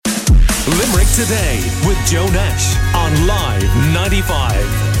Limerick Today with Joe Nash on Live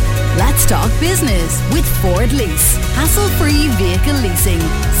 95. Let's talk business with Ford Lease. Hassle-free vehicle leasing.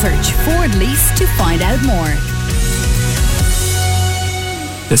 Search Ford Lease to find out more.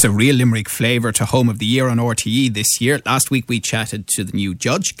 There's a real Limerick flavour to Home of the Year on RTE this year. Last week we chatted to the new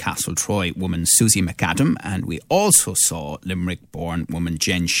judge, Castle Troy woman Susie McAdam, and we also saw Limerick-born woman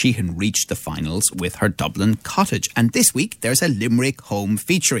Jen Sheehan reach the finals with her Dublin cottage. And this week there's a Limerick home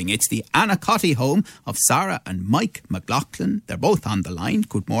featuring. It's the Anacotty home of Sarah and Mike McLaughlin. They're both on the line.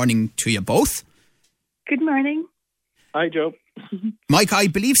 Good morning to you both. Good morning. Hi, Joe. Mike, I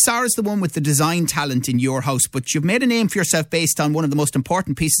believe Sarah's the one with the design talent in your house, but you've made a name for yourself based on one of the most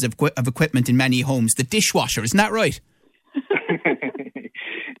important pieces of equipment in many homes, the dishwasher. Isn't that right?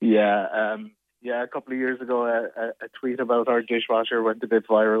 Yeah. A couple of years ago, a tweet about our dishwasher went a bit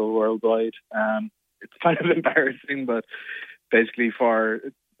viral worldwide. It's kind of embarrassing, but basically for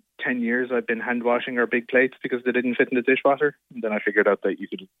 10 years I've been hand washing our big plates because they didn't fit in the dishwasher. And then I figured out that you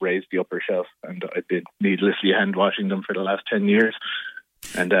could raise the upper shelf, and I've been needlessly hand washing them for the last 10 years.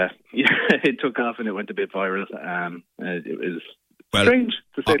 And it took off and it went a bit viral. It was strange,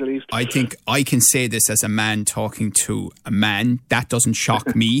 to say the least. I think I can say this as a man talking to a man. That doesn't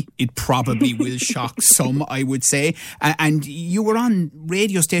shock me. It probably will shock some, I would say. And you were on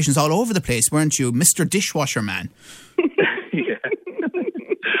radio stations all over the place, weren't you? Mr. Dishwasher Man.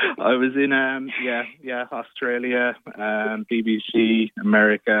 I was in Australia, BBC,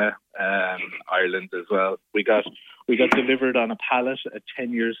 America, Ireland as well. We got delivered on a pallet a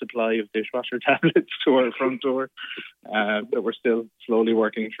 10-year supply of dishwasher tablets to our front door that we're still slowly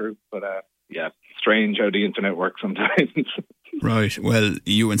working through. But strange how the internet works sometimes. Right. Well,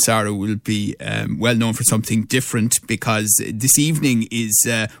 you and Sarah will be well known for something different, because this evening is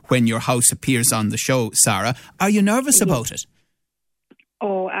when your house appears on the show, Sarah. Are you nervous about it?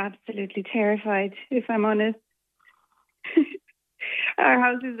 Oh, absolutely terrified, if I'm honest. Our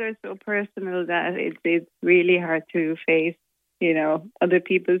houses are so personal that it's really hard to face, other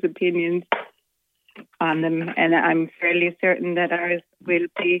people's opinions on them. And I'm fairly certain that ours will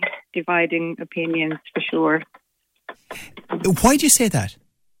be dividing opinions for sure. Why do you say that?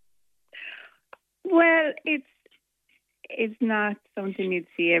 Well, it's not something you'd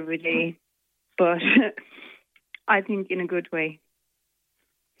see every day, but I think in a good way.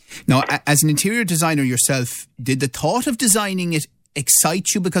 Now, as an interior designer yourself, did the thought of designing it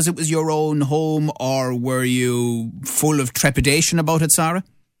excite you because it was your own home, or were you full of trepidation about it, Sarah?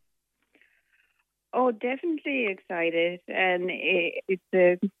 Oh, definitely excited. And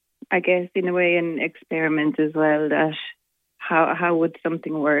it's, I guess, in a way, an experiment as well, that how would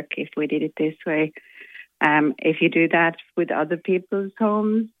something work if we did it this way? If you do that with other people's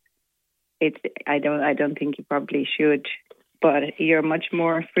homes, I don't think you probably should. But you're much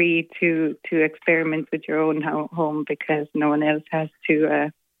more free to experiment with your own home because no one else has to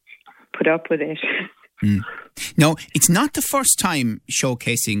put up with it. Mm. No, it's not the first time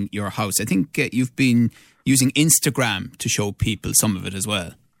showcasing your house. I think you've been using Instagram to show people some of it as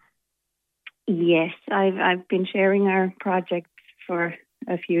well. Yes, I've been sharing our projects for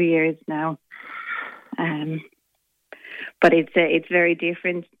a few years now. But it's very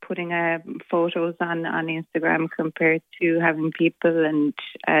different putting photos on Instagram compared to having people and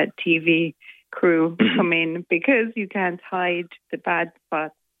TV crew come in, because you can't hide the bad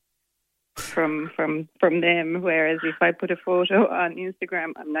spots from them. Whereas if I put a photo on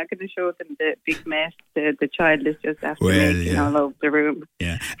Instagram, I'm not going to show them the big mess the child is just after making all over the room.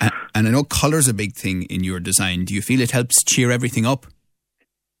 Yeah, and I know colour's a big thing in your design. Do you feel it helps cheer everything up?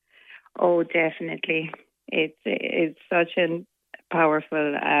 Oh, definitely. It's such a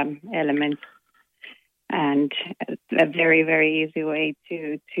powerful element, and a very, very easy way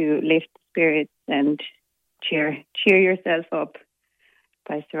to lift spirits and cheer yourself up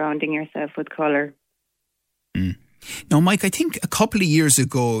by surrounding yourself with colour. Mm. Now, Mike, I think a couple of years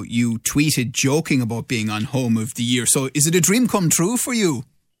ago you tweeted joking about being on Home of the Year. So is it a dream come true for you?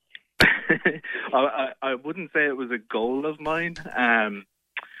 I wouldn't say it was a goal of mine,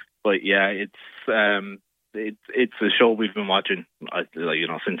 but yeah, it's a show we've been watching,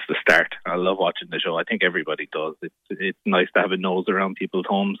 since the start. I love watching the show. I think everybody does. It's nice to have a nose around people's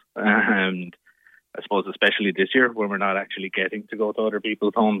homes, and I suppose especially this year when we're not actually getting to go to other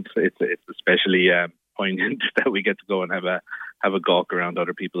people's homes, it's especially poignant that we get to go and have a gawk around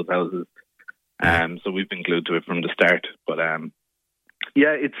other people's houses. So we've been glued to it from the start. But I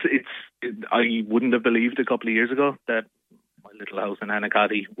wouldn't have believed a couple of years ago that my little house in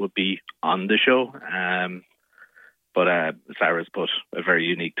Anacotty would be on the show. But Sarah's put a very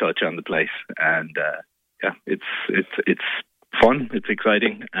unique touch on the place, and it's fun, it's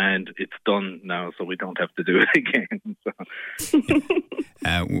exciting, and it's done now, so we don't have to do it again. So.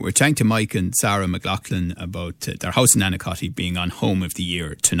 We're chatting to Mike and Sarah McLaughlin about their house in Annacotty being on Home of the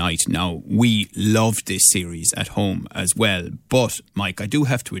Year tonight. Now, we loved this series at home as well, but Mike, I do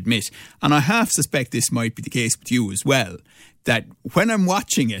have to admit, and I half suspect this might be the case with you as well, that when I'm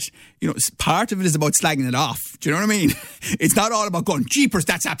watching it, you know, part of it is about slagging it off. Do you know what I mean? It's not all about going, jeepers,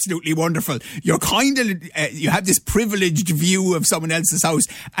 that's absolutely wonderful. You're kind of, you have this privileged view of someone else's house,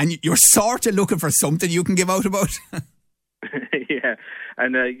 and you're sort of looking for something you can give out about. Yeah,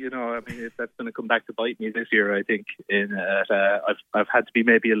 and you know, I mean, if that's going to come back to bite me this year, I think I've had to be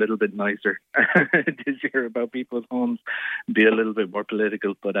maybe a little bit nicer this year about people's homes, be a little bit more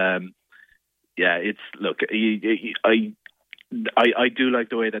political. But yeah, it's look, I do like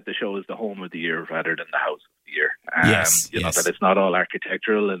the way that the show is the home of the year rather than the house of the year. You know, that it's not all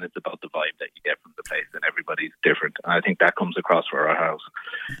architectural, and it's about the vibe that you get from the place, and everybody's different. And I think that comes across for our house.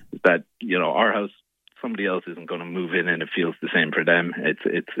 That, you know, our house, somebody else isn't going to move in and it feels the same for them.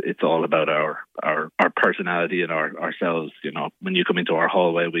 It's all about our personality and ourselves. You know, when you come into our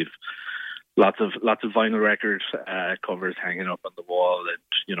hallway, we've lots of vinyl record covers hanging up on the wall, and,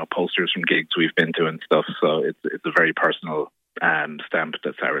 you know, posters from gigs we've been to and stuff. So it's a very personal stamp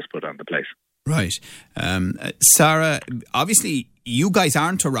that Sarah's put on the place. Right. Sarah, obviously you guys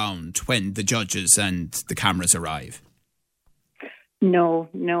aren't around when the judges and the cameras arrive. No.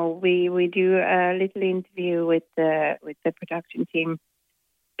 We do a little interview with the production team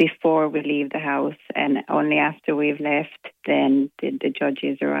before we leave the house, and only after we've left then the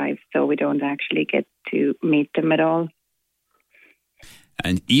judges arrive, so we don't actually get to meet them at all.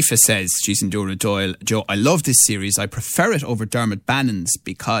 And Aoife says, she's in Dora Doyle, Joe, I love this series. I prefer it over Dermot Bannon's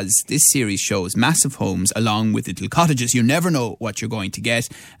because this series shows massive homes along with little cottages. You never know what you're going to get,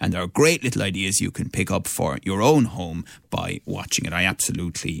 and there are great little ideas you can pick up for your own home by watching it. I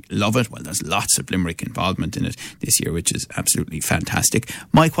absolutely love it. Well, there's lots of Limerick involvement in it this year, which is absolutely fantastic.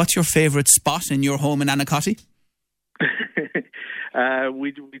 Mike, what's your favourite spot in your home in Annacotty?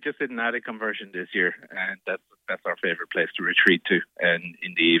 We just did an attic conversion this year, and that's our favourite place to retreat to. And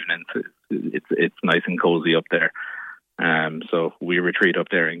in the evenings, it's nice and cosy up there. So we retreat up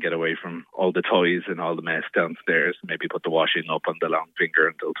there and get away from all the toys and all the mess downstairs. Maybe put the washing up on the long finger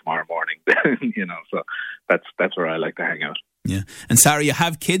until tomorrow morning. You know, so that's where I like to hang out. Yeah. And Sarah, you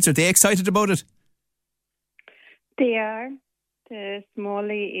have kids. Are they excited about it? They are. The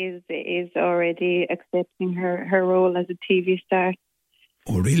Smalley is already accepting her role as a TV star.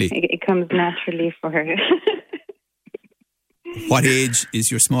 Oh, really? It comes naturally for her. What age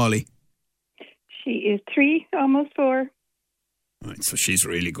is your Smalley? She is 3, almost 4. Right, so she's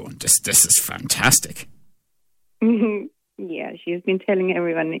really going, this is fantastic. Yeah, she's been telling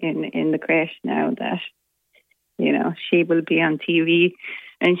everyone in the creche now that, you know, she will be on TV,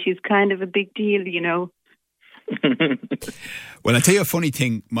 and she's kind of a big deal, you know. Well, I'll tell you a funny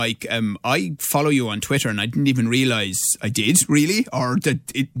thing, Mike. I follow you on Twitter, and I didn't even realise I did, really, or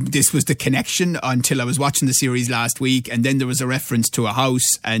that this was the connection until I was watching the series last week, and then there was a reference to a house,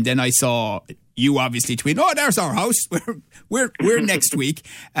 and then I saw you obviously tweet, oh, there's our house, we're next week.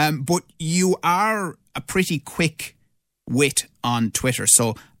 But you are a pretty quick wit on Twitter,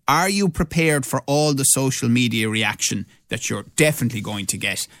 so are you prepared for all the social media reaction that you're definitely going to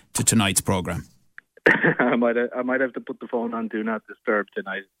get to tonight's programme? I might have to put the phone on Do Not Disturb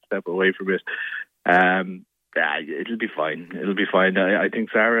tonight, step away from it. It'll be fine. It'll be fine. I think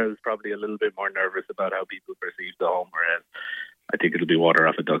Sarah is probably a little bit more nervous about how people perceive the home, whereas I think it'll be water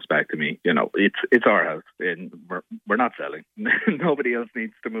off a duck's back to me. You know, it's our house, and we're not selling. Nobody else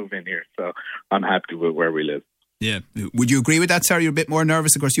needs to move in here, so I'm happy with where we live. Yeah. Would you agree with that, Sarah? You're a bit more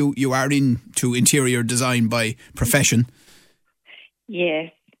nervous. Of course, you are into interior design by profession.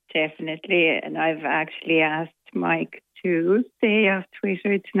 Yes. Definitely, and I've actually asked Mike to stay off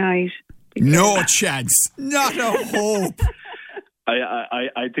Twitter tonight. No chance, not a hope.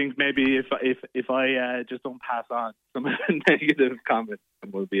 I think maybe if I just don't pass on some of the negative comments,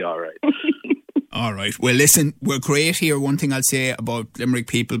 we'll be all right. All right. Well, listen, we're great here. One thing I'll say about Limerick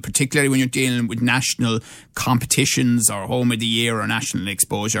people, particularly when you're dealing with national competitions or Home of the Year or national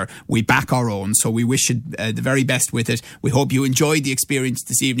exposure, we back our own. So we wish you the very best with it. We hope you enjoyed the experience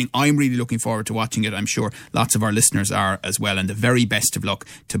this evening. I'm really looking forward to watching it. I'm sure lots of our listeners are as well. And the very best of luck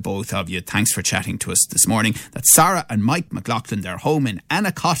to both of you. Thanks for chatting to us this morning. That's Sarah and Mike McLaughlin. Their home in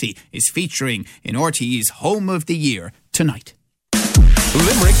Annacotty is featuring in RTE's Home of the Year tonight.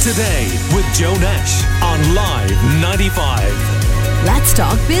 Limerick Today with Joe Nash on Live 95. Let's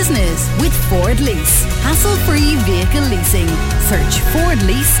talk business with Ford Lease. Hassle-free vehicle leasing. Search Ford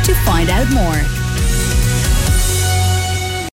Lease to find out more.